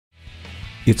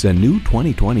It's a new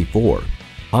 2024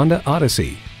 Honda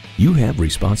Odyssey. You have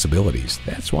responsibilities.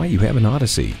 That's why you have an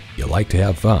Odyssey. You like to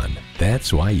have fun.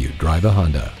 That's why you drive a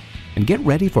Honda. And get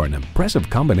ready for an impressive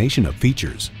combination of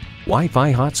features.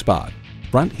 Wi-Fi hotspot,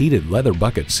 front heated leather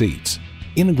bucket seats,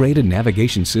 integrated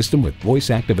navigation system with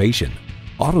voice activation,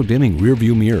 auto-dimming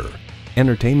rearview mirror,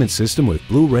 entertainment system with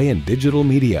Blu-ray and digital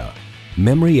media,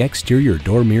 memory exterior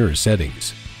door mirror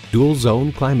settings, dual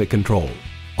zone climate control,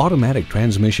 automatic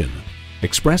transmission,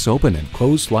 express open and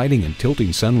closed sliding and tilting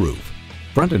sunroof,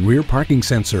 front and rear parking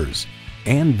sensors,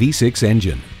 and V6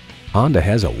 engine. Honda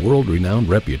has a world-renowned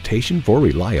reputation for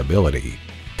reliability.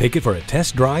 Take it for a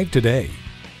test drive today.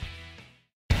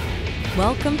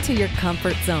 Welcome to your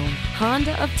comfort zone.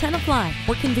 Honda of Tenafly.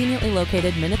 We're conveniently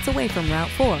located minutes away from Route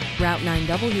 4, Route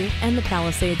 9W, and the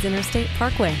Palisades Interstate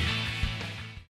Parkway.